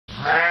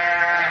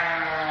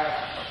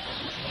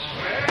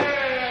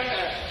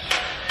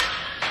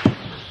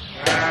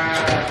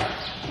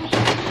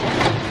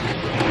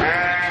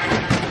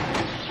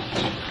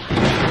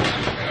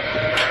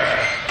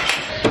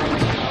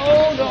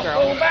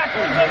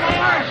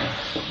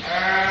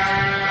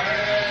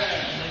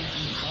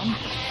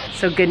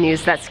So good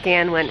news, that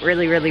scan went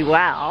really, really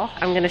well.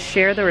 I'm gonna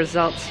share the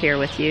results here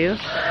with you.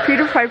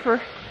 Peter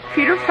Piper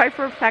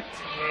effect.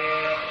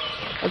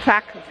 A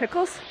pack of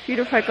pickles?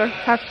 Peter Piper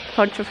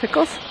punch of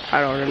pickles?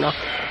 I don't know.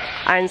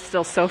 I'm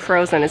still so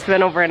frozen. It's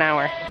been over an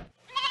hour.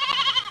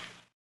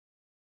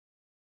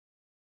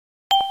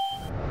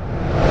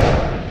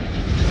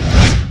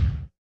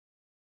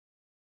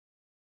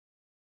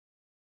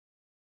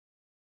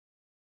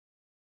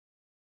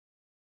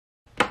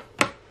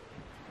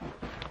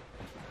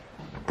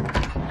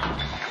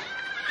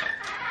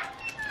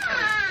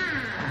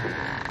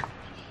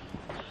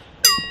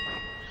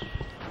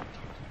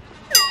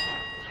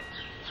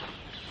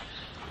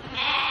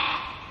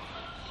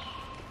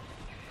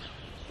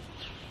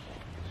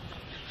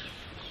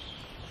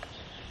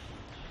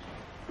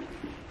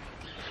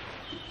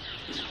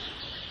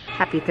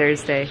 Happy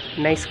Thursday.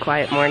 Nice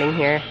quiet morning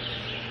here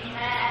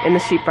in the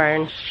sheep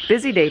barn.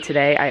 Busy day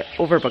today. I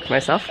overbooked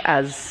myself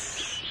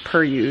as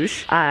per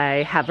usual.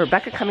 I have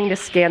Rebecca coming to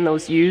scan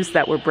those ewes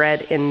that were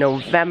bred in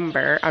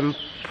November. I'm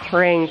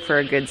praying for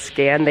a good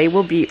scan. They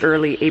will be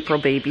early April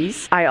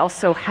babies. I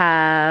also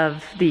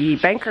have the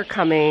banker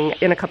coming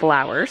in a couple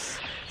hours,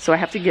 so I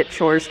have to get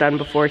chores done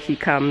before he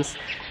comes.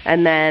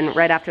 And then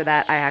right after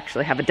that, I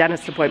actually have a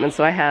dentist appointment.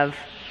 So I have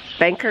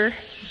banker,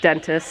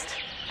 dentist,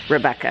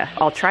 Rebecca.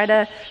 I'll try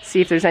to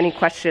see if there's any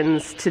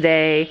questions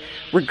today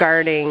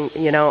regarding,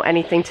 you know,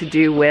 anything to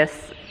do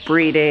with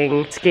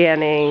breeding,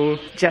 scanning,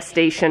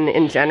 gestation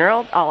in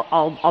general.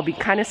 I'll be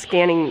kind of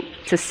scanning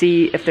to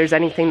see if there's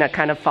anything that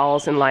kind of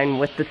falls in line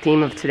with the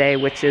theme of today,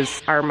 which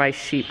is, are my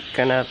sheep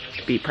gonna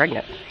be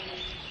pregnant?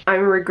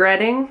 I'm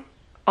regretting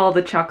all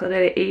the chocolate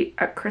I ate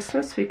at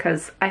Christmas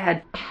because I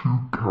had 2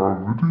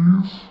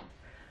 cavities.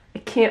 I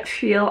can't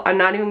feel, I'm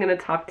not even gonna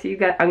talk to you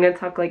guys. I'm gonna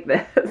talk like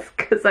this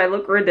because I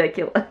look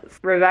ridiculous.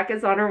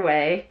 Rebecca's on her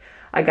way.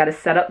 I gotta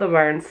set up the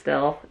barn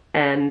still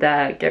and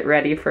get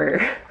ready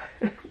for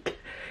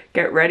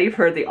get ready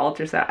for the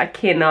ultrasound. I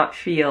cannot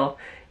feel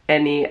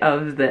any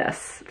of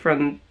this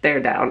from there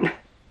down.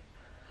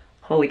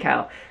 Holy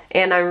cow.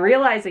 And I'm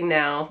realizing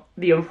now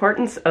the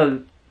importance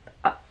of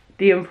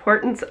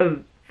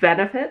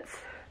benefits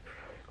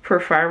for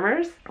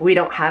farmers. We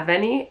don't have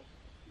any.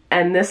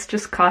 And this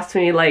just cost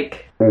me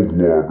like a lot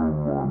of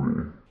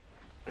money.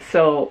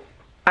 So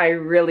I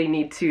really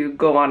need to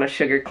go on a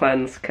sugar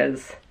cleanse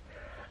because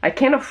I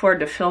can't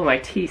afford to fill my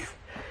teeth.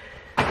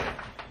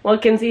 Well,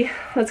 Kinsey,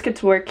 let's get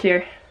to work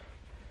here.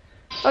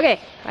 Okay,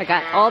 I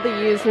got all the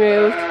ewes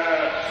moved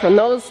from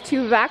those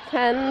 2 vac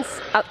pens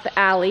up the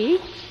alley.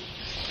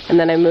 And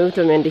then I moved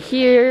them into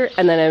here,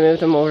 and then I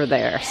moved them over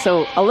there.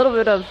 So a little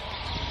bit of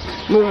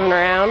moving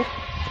around.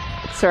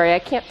 Sorry, I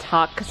can't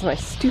talk because my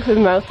stupid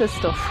mouth is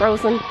still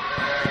frozen.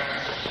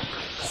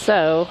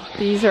 So,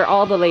 these are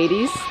all the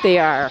ladies. They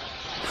are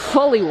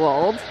fully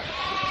wooled,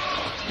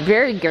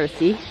 very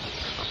girthy.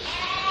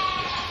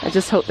 I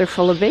just hope they're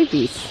full of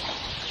babies.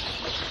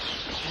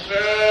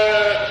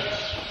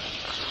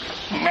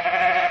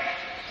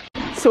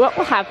 So what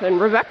will happen,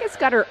 Rebecca's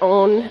got her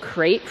own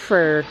crate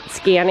for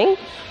scanning.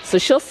 So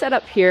she'll set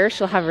up here,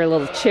 she'll have her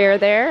little chair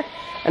there,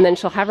 and then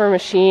she'll have her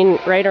machine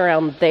right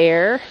around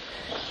there.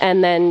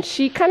 And then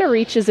she kind of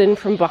reaches in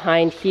from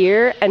behind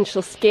here and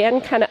she'll scan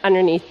kind of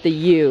underneath the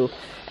ewe.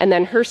 And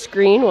then her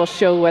screen will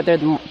show whether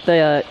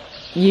the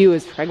ewe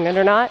is pregnant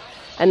or not.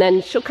 And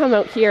then she'll come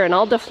out here and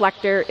I'll deflect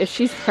her. If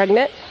she's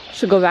pregnant,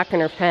 she'll go back in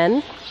her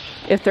pen.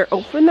 If they're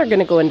open, they're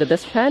gonna go into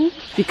this pen.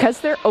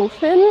 Because they're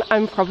open,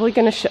 I'm probably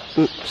gonna ship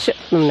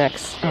them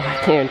next. Oh, I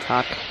can't even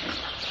talk.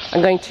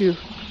 I'm going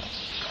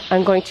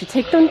to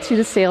take them to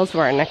the sales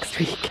barn next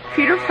week.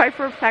 Peter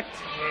Piper effect.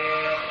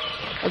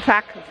 A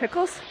pack of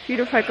pickles?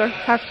 Peter Piper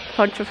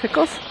punch of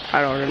pickles? I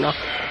don't know.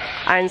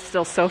 I'm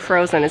still so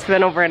frozen. It's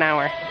been over an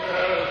hour.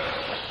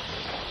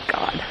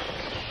 God.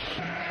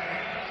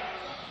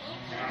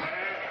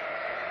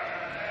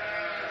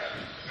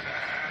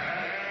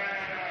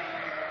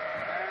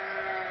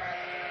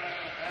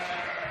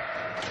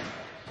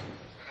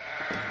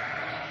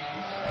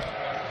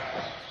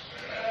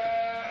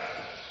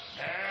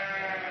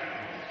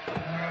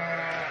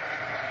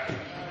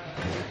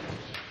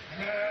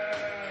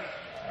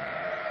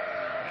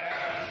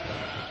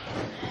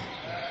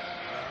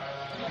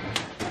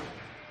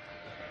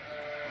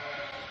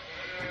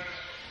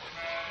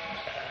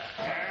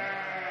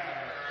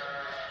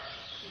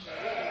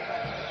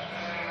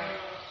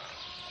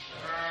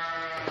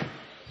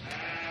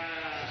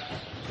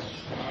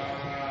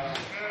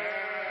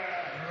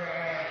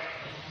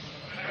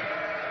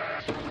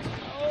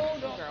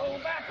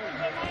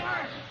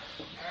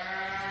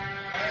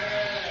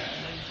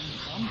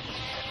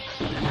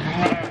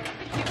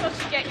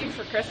 Get you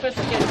for Christmas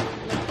and get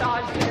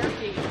massage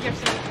therapy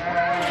gifts.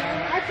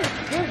 I think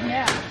it's good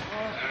now.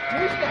 We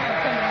used to have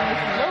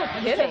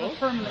some nice little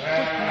permanent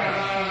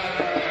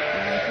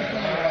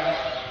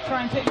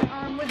try and take the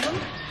arm with them.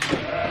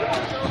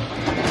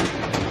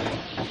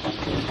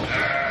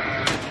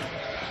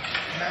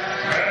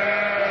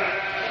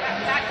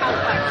 That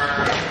complex.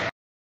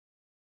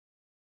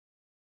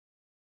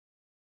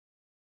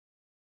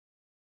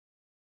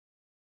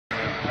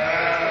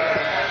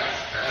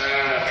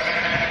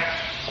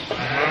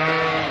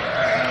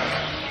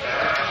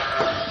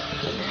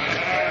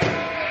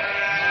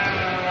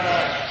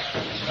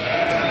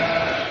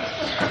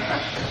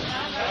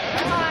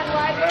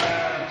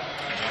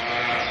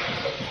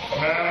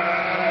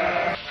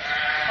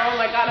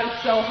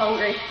 so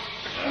hungry.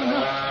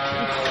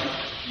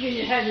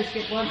 You had to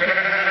skip one.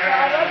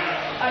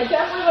 I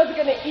definitely wasn't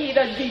gonna eat.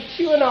 I'd be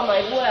chewing on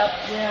my lip.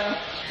 Yeah.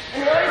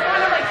 And you always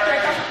want to like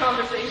strike up a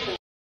conversation.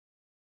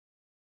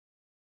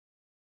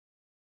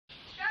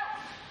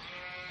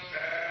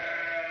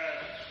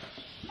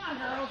 Come on,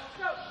 girls.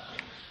 Go.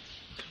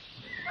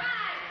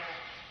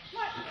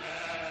 What?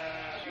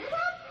 Move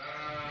up.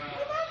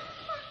 Move up.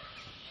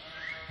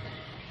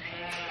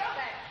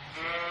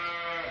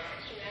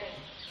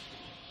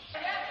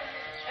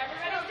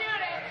 Everybody's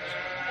doing it.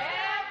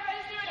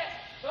 Everybody's doing it.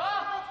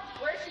 Oh,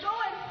 where's she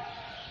going?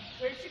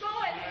 Where's she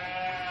going?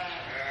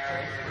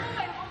 Where's she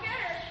going? We'll get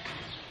her.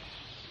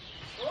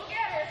 We'll get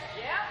her.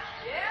 Yeah,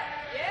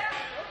 yeah, yeah.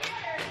 We'll get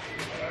her.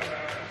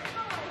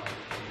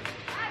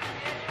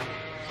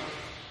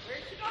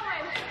 Where's she going? Where's she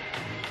going?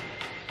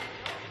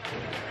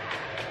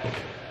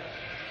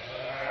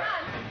 Come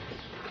on.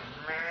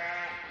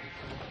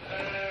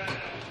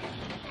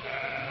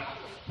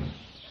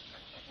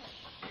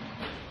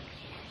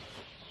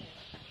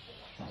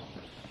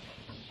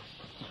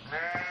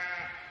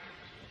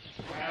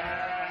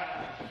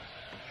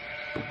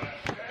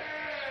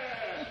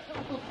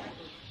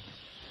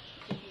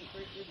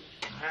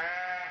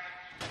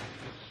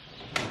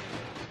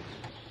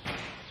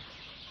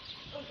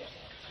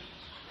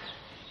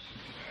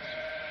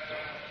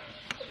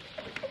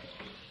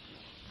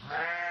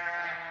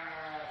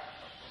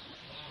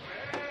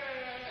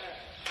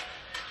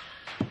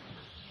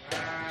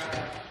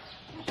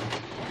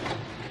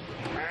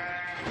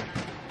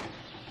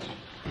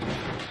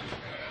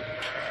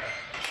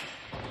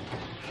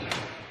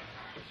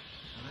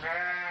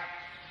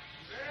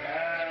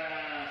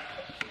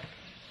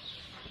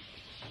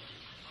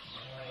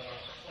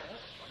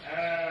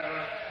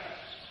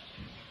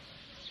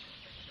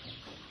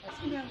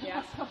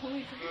 Yeah.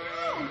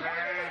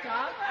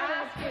 Stop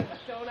asking.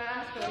 Don't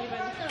ask. Don't even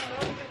think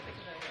of it.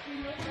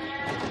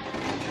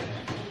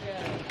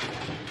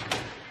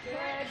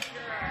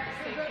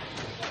 Good girl.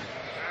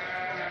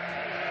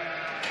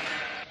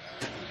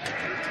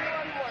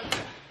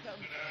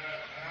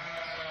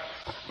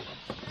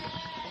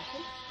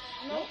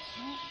 Nope.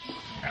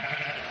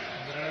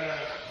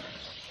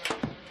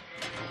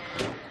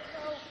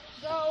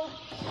 Go.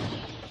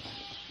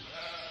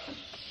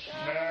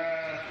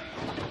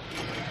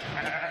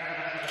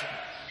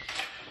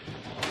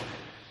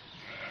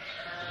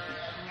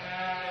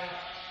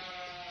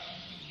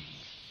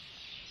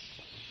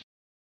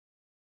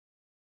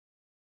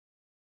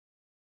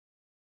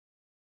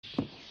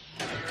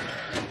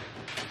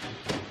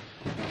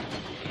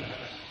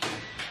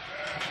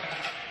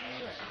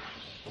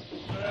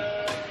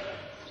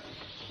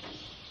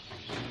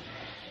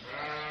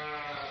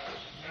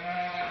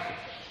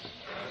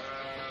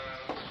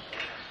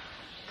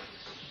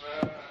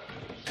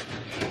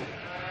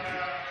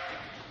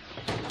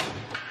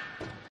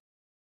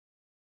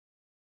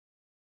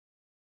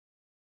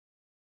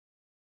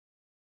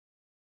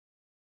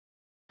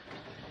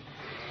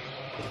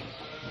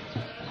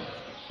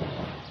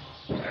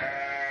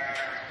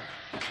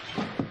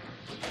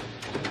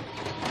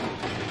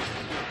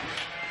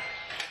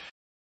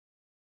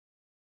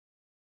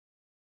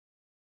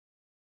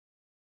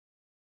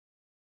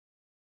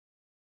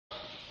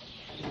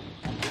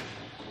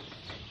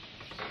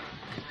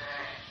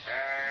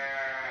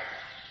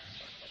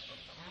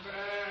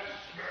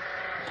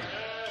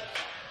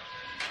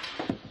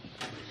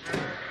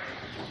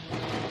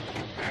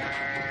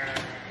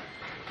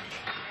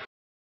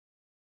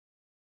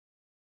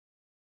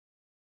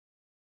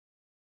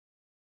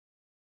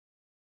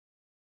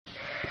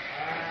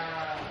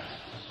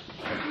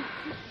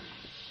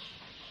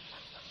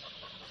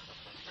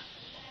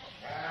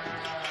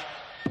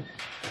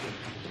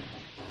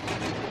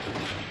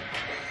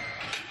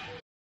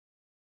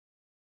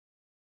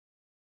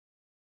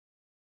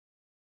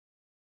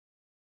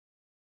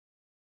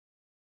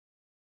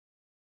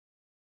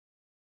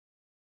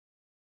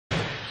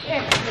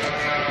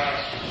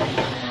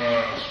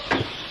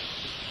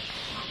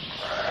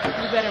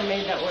 You better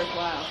make that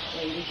worthwhile,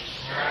 lady.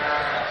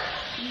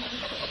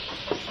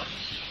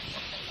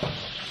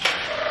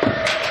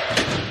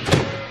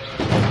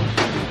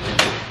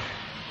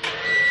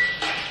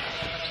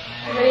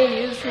 How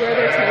many ewes were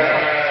there total?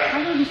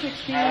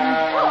 116.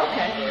 Oh,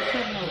 okay.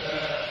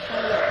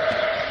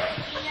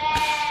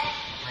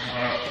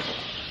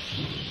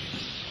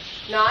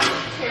 Not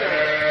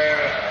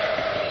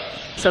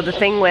two. So the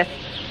thing with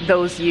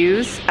those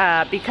ewes,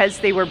 because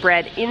they were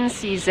bred in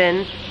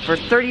season for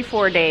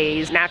 34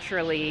 days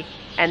naturally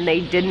and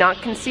they did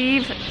not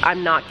conceive,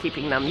 I'm not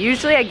keeping them.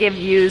 Usually I give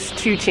ewes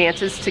 2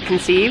 chances to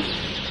conceive,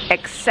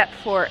 except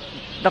for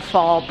the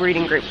fall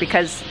breeding group,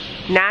 because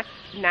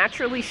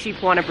naturally sheep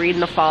want to breed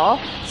in the fall.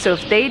 So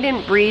if they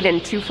didn't breed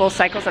in 2 full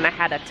cycles and I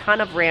had a ton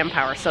of ram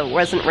power, so it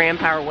wasn't ram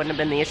power, wouldn't have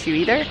been the issue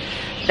either,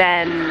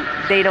 then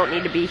they don't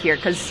need to be here,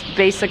 because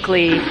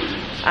basically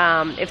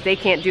if they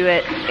can't do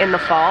it in the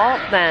fall,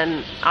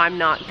 then I'm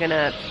not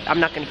gonna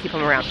keep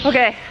them around.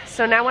 Okay,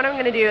 so now what I'm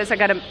gonna do is I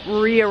gotta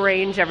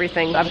rearrange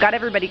everything. I've got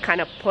everybody kind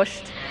of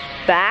pushed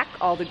back,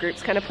 all the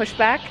groups kind of pushed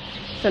back.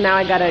 So now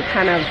I gotta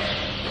kind of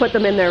put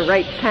them in their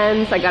right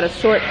pens. I gotta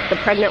sort the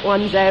pregnant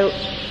ones out,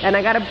 and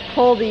I gotta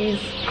pull these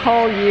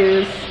cull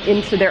ewes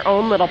into their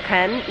own little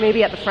pen,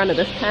 maybe at the front of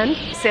this pen.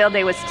 Sale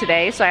day was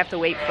today, so I have to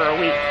wait for a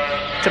week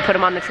to put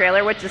them on the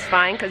trailer, which is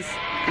fine because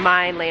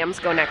my lambs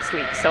go next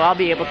week. So I'll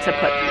be able to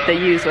put the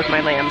ewes with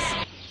my lambs.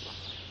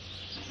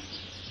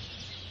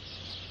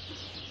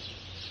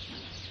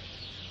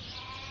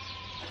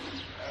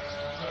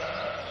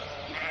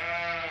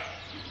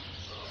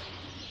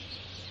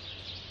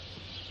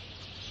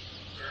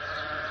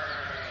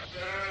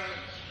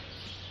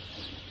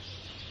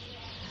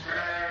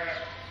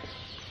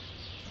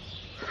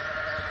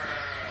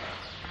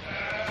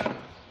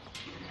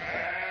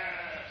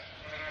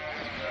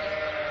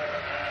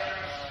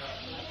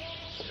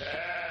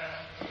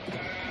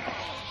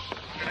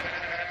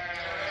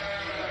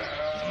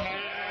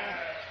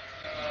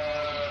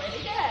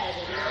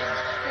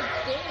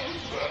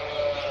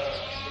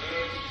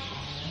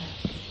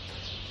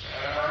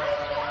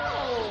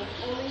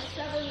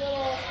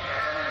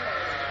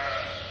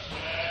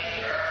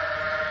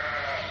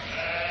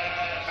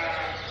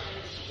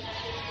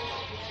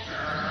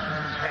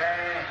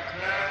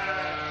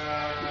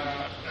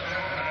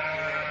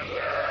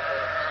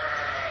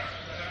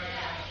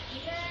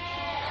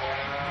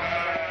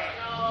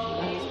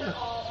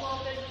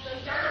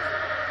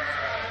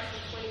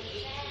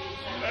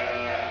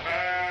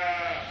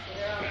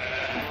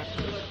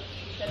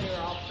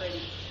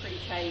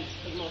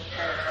 For the most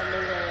part, and they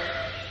were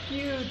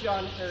huge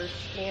on her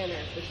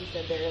scanner, so she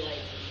said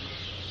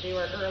they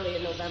were early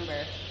in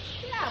November.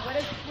 Yeah, what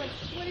are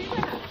you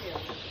gonna have to do?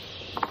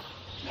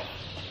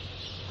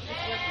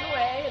 Just working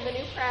away in the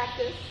new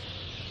practice.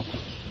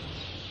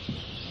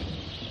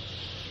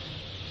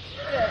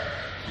 Good.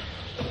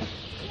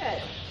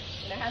 Good.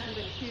 And it hasn't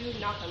been too,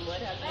 knock on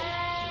wood, hasn't been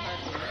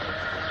too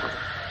hard.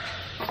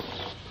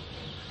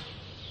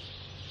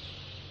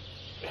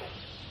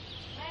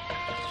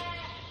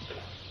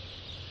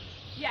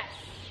 Yes,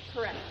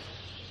 correct.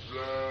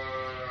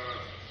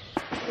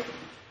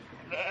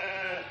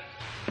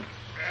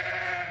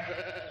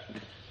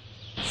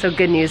 So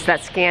good news,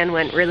 that scan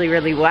went really,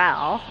 really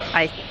well.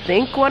 I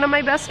think one of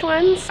my best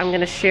ones. I'm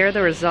gonna share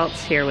the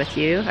results here with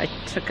you. I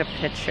took a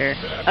picture.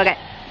 Okay,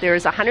 there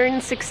was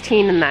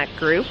 116 in that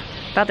group.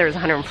 Thought there was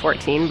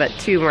 114, but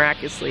 2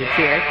 miraculously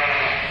appeared.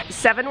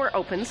 7 were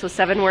open, so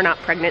 7 were not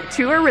pregnant.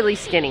 2 are really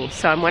skinny,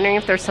 so I'm wondering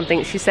if there's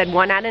something. She said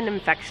 1 had an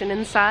infection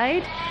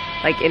inside,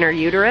 like in her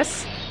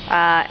uterus,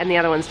 and the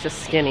other one's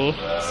just skinny.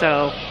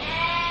 So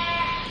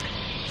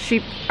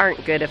sheep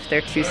aren't good if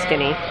they're too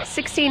skinny.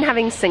 16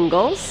 having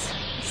singles,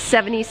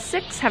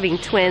 76 having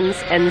twins,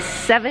 and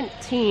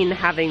 17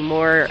 having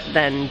more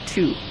than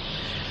 2,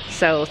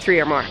 so 3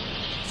 or more.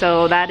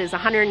 So that is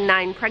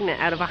 109 pregnant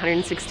out of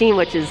 116,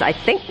 which is, I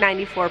think,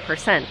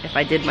 94% if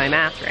I did my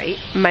math right.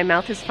 My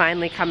mouth is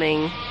finally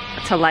coming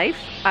to life.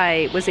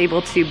 I was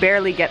able to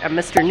barely get a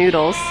Mr.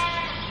 Noodles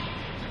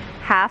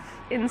half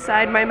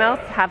inside my mouth.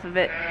 Half of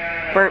it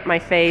burnt my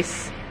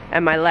face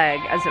and my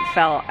leg as it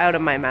fell out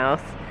of my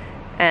mouth.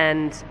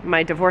 And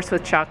my divorce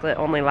with chocolate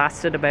only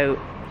lasted about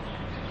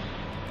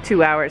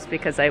 2 hours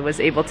because I was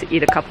able to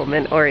eat a couple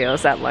mint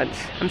Oreos at lunch.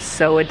 I'm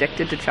so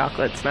addicted to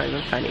chocolate, it's not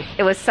even funny.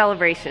 It was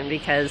celebration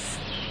because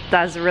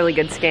that was a really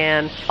good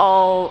scan.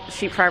 All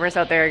sheep farmers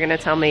out there are gonna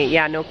tell me,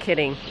 yeah, no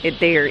kidding.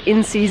 They are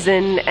in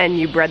season and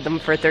you bred them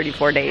for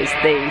 34 days.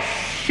 They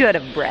should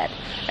have bred,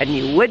 and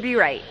you would be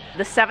right.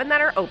 The 7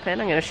 that are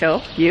open, I'm gonna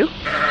show you.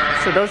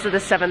 So those are the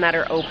 7 that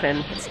are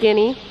open.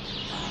 Skinny,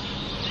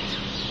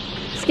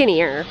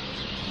 skinnier.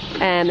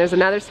 And there's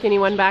another skinny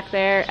one back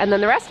there, and then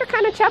the rest are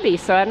kind of chubby,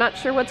 so I'm not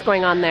sure what's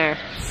going on there.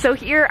 So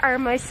here are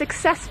my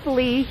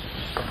successfully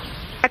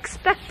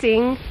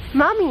expecting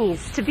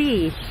mommies to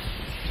be.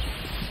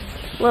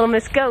 Little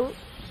Miss Goat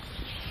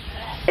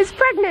is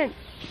pregnant.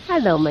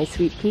 Hello, my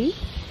sweet pea.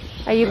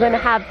 Are you gonna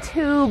have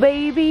 2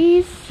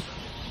 babies?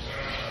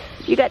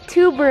 You got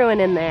 2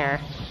 brewing in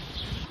there.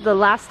 The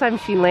last time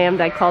she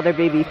lambed, I called her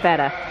baby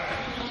Feta.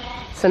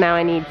 So now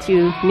I need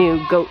 2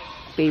 new goat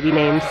baby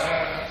names.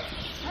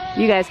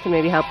 You guys can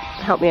maybe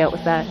help me out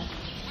with that.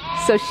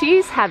 So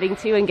she's having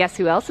 2, and guess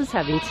who else is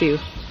having 2?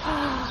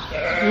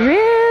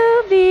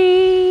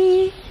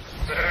 Ruby!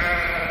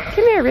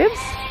 Come here, Ribs.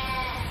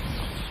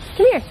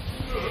 Come here.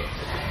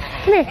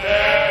 Come here.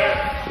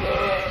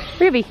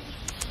 Ruby,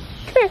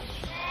 come here.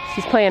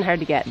 She's playing hard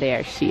to get.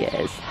 There she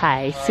is.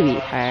 Hi,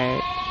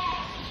 sweetheart.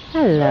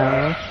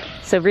 Hello.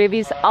 So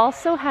Ruby's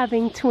also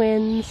having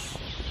twins,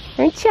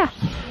 aren't ya?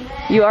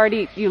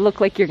 You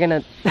look like you're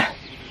gonna,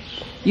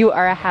 you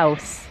are a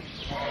house.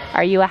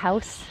 Are you a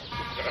house?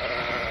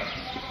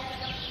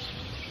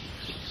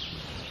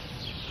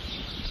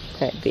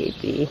 Hi,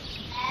 baby.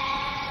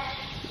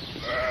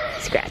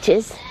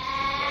 Scratches.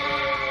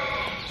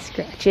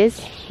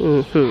 Scratches.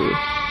 Mm-hmm.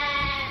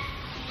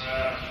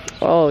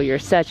 Oh, you're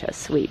such a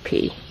sweet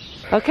pea.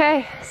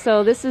 Okay,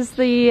 so this is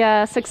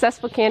the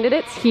successful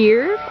candidates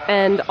here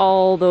and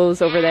all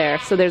those over there.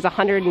 So there's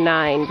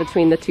 109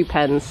 between the 2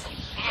 pens.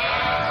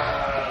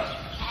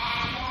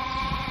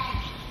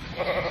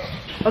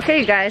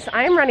 Okay, you guys,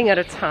 I am running out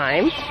of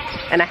time,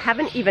 and I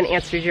haven't even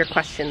answered your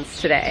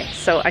questions today.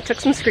 So I took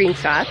some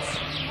screenshots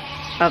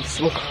of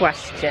some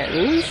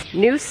questions.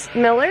 Noose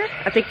Miller,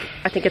 I think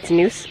it's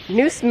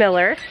Noose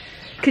Miller.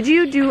 Could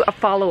you do a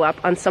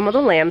follow-up on some of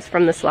the lambs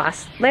from this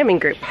last lambing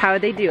group? How are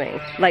they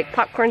doing? Like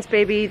Popcorn's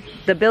baby,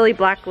 the Billy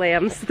Black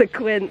lambs, the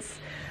Quince,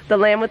 the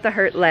lamb with the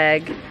hurt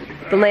leg,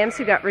 the lambs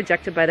who got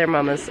rejected by their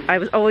mamas.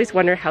 I always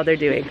wonder how they're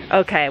doing.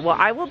 Okay, well,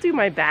 I will do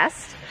my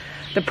best.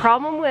 The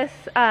problem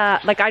with,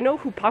 like, I know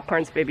who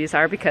Popcorn's babies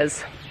are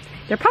because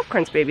they're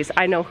Popcorn's babies.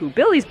 I know who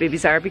Billy's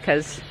babies are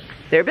because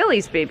they're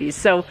Billy's babies.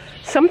 So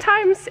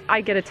sometimes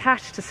I get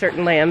attached to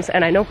certain lambs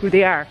and I know who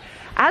they are.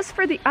 As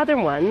for the other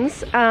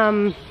ones,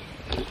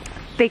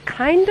 they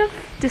kind of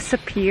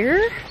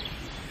disappear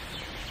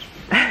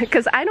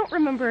because I don't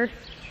remember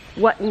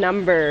what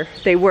number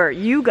they were.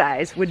 You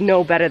guys would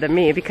know better than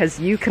me because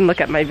you can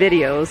look at my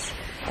videos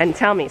and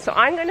tell me. So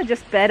I'm gonna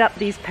just bed up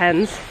these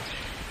pens,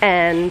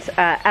 and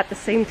at the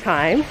same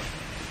time,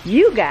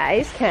 you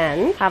guys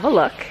can have a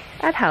look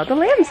at how the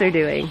lambs are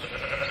doing.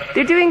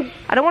 They're doing,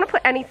 I don't want to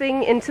put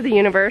anything into the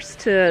universe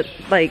to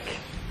like,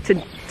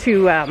 to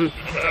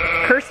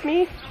curse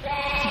me,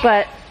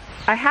 but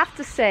I have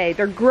to say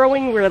they're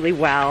growing really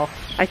well.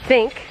 I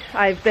think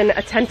I've been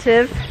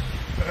attentive,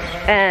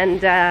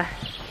 and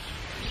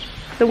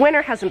the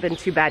winter hasn't been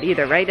too bad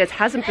either, right? It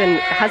hasn't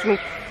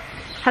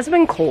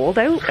been cold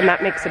out, and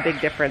that makes a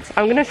big difference.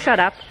 I'm gonna shut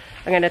up.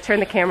 I'm gonna turn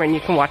the camera and you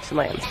can watch the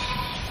lambs.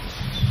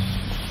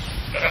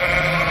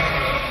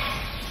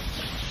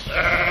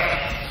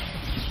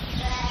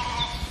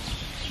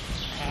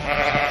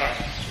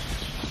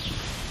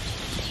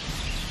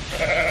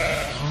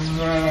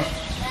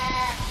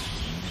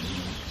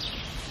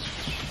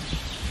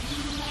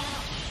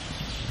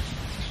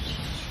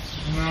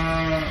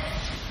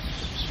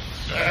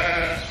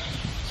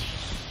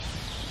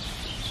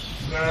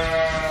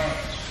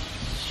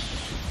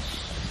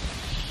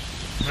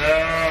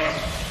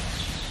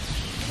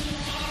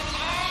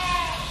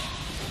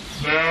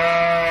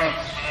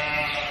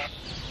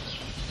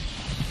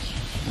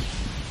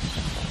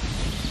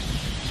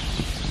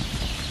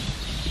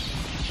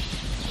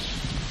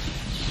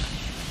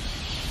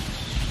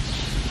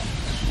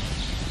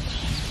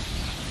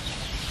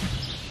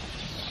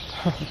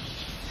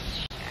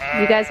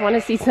 You guys want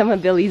to see some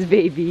of Billy's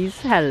babies?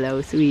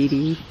 Hello,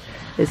 sweetie.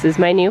 This is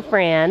my new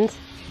friend.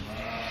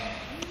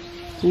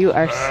 You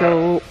are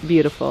so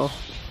beautiful,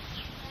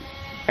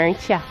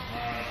 aren't ya?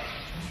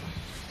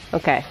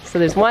 Okay, so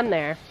there's one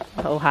there.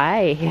 Oh,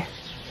 hi.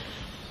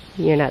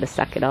 You're not a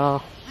suck at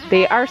all.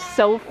 They are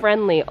so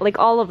friendly, like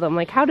all of them.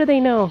 Like, how do they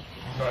know?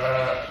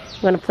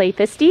 Want to play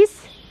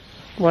fisties?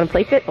 Want to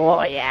play fit?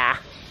 Oh, yeah.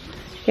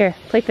 Here,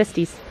 play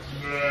fisties.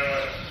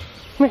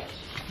 Come here.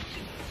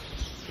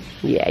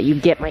 Yeah, you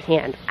get my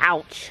hand.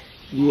 Ouch.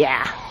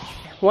 Yeah.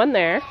 One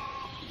there.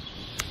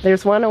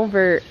 There's one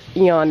over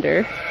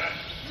yonder.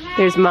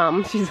 There's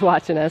Mom. She's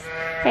watching us.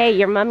 Hey,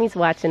 your mommy's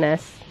watching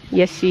us.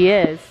 Yes, she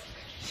is.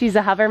 She's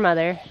a hover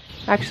mother.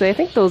 Actually, I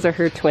think those are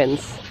her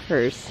twins.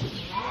 Hers.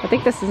 I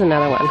think this is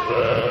another one.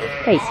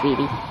 Hey,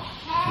 sweetie.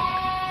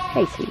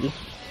 Hey, sweetie.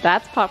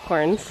 That's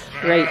Popcorn's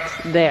right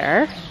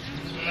there.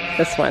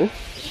 This one.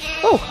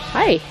 Oh,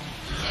 hi.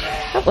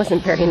 That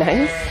wasn't very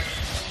nice.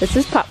 This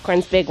is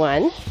Popcorn's big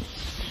one.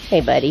 Hey,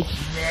 buddy.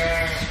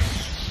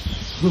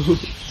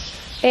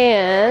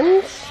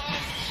 And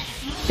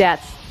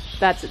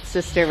that's its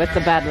sister with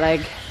the bad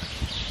leg.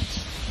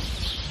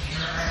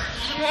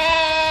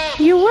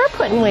 You were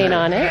putting weight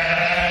on it.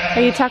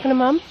 Are you talking to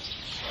Mom?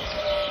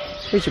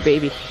 Where's your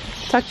baby?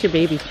 Talk to your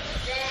baby.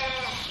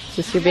 Is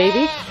this your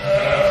baby?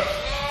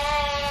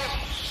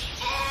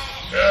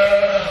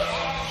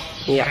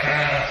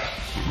 Yeah.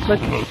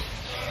 Look.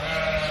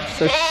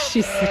 So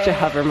she's such a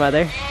hover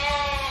mother.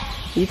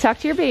 You talk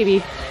to your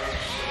baby.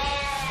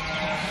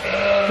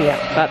 Yeah,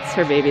 that's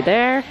her baby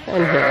there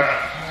and here.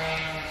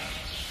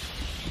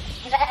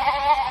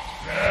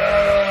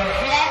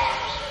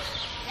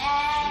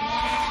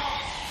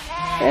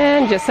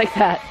 And just like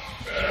that.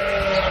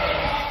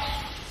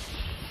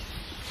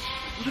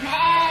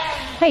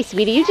 Hey,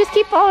 sweetie, you just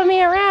keep following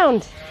me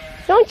around,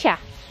 don't ya?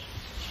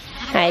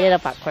 Hi, little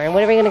Popcorn.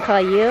 What are we gonna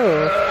call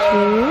you?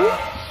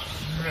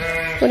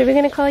 What are we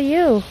gonna call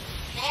you?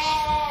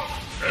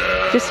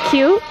 Just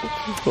cute?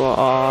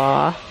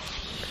 Aww.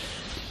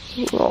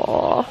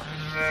 Aww.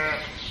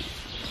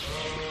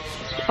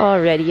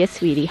 Already a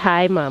sweetie.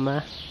 Hi,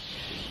 Mama.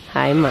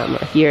 Hi,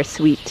 Mama. You're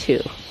sweet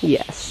too.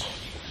 Yes.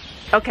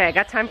 Okay, I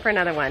got time for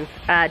another one.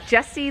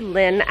 Jessie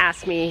Lynn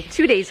asked me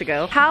 2 days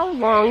ago, how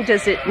long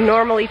does it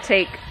normally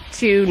take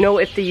to know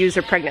if the ewes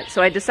are pregnant?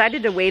 So I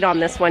decided to wait on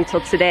this one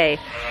till today.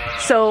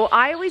 So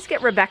I always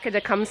get Rebecca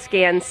to come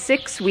scan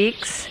 6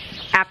 weeks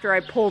after I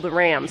pull the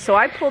rams. So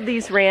I pulled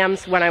these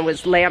rams when I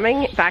was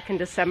lambing back in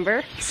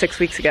December, 6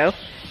 weeks ago.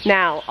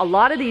 Now, a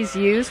lot of these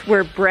ewes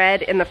were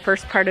bred in the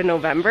first part of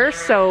November,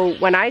 so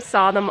when I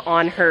saw them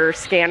on her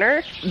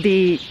scanner,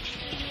 I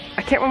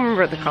can't remember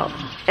what they're called.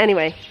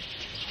 Anyway,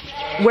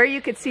 where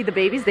you could see the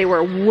babies, they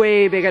were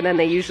way bigger than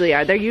they usually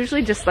are. They're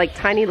usually just like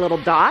tiny little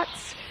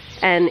dots,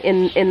 And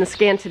in the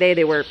scan today,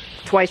 they were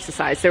twice the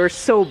size. They were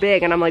so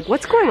big, and I'm like,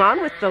 what's going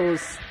on with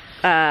those,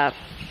 what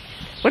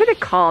are they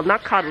called?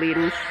 Not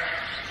cotyledons.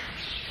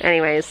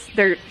 Anyways,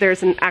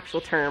 there's an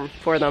actual term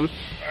for them.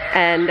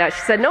 And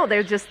she said, no,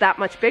 they're just that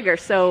much bigger.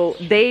 So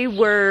they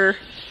were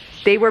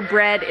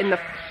bred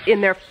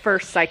in their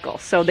first cycle.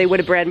 So they would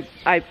have bred,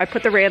 I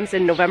put the rams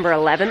in November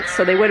 11th,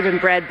 so they would have been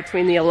bred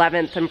between the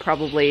 11th and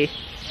probably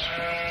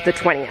the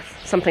 20th,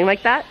 something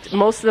like that.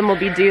 Most of them will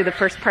be due the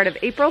first part of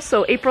April,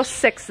 so April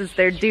 6th is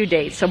their due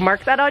date. So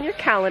mark that on your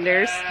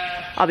calendars.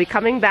 I'll be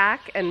coming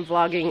back and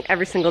vlogging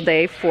every single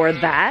day for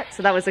that.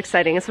 So that was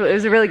exciting. So it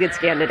was a really good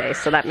scan today,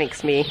 so that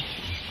makes me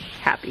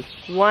happy.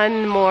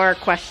 One more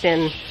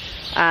question.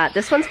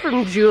 This one's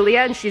from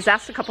Julia, and she's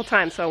asked a couple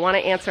times, so I want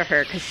to answer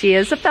her because she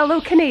is a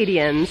fellow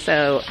Canadian.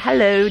 So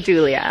hello,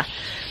 Julia.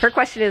 Her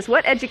question is,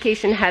 what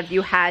education have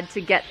you had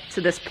to get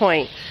to this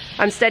point?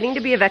 I'm studying to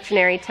be a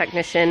veterinary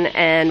technician,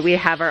 and we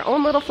have our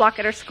own little flock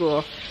at our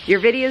school. Your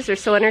videos are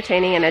so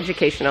entertaining and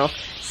educational.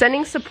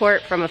 Sending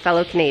support from a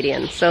fellow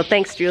Canadian. So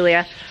thanks,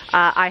 Julia.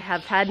 I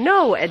have had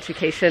no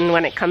education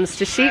when it comes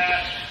to sheep.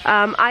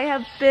 I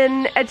have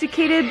been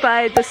educated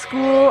by the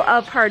School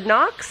of Hard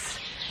Knocks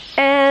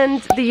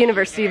and the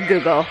University of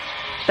Google.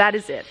 That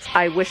is it.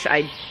 I wish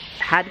I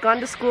had gone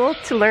to school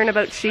to learn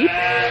about sheep.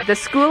 The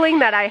schooling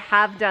that I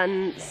have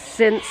done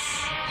since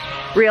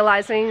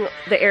realizing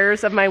the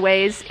errors of my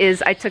ways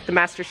is I took the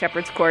Master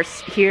Shepherd's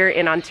course here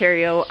in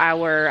Ontario.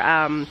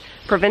 Our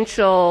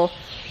provincial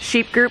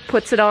sheep group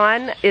puts it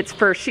on. It's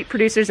for sheep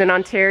producers in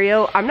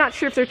Ontario. I'm not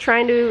sure if they're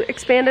trying to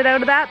expand it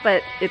out of that,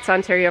 but it's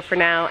Ontario for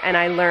now, and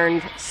I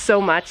learned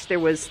so much. There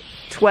was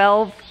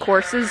 12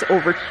 courses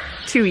over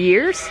 2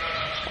 years,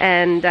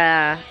 and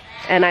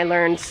I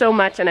learned so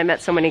much, and I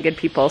met so many good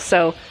people.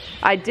 So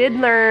I did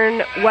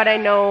learn what I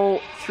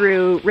know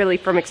through really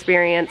from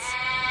experience,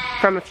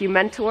 from a few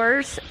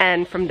mentors,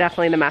 and from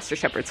definitely the Master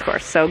Shepherd's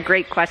course. So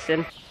great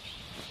question.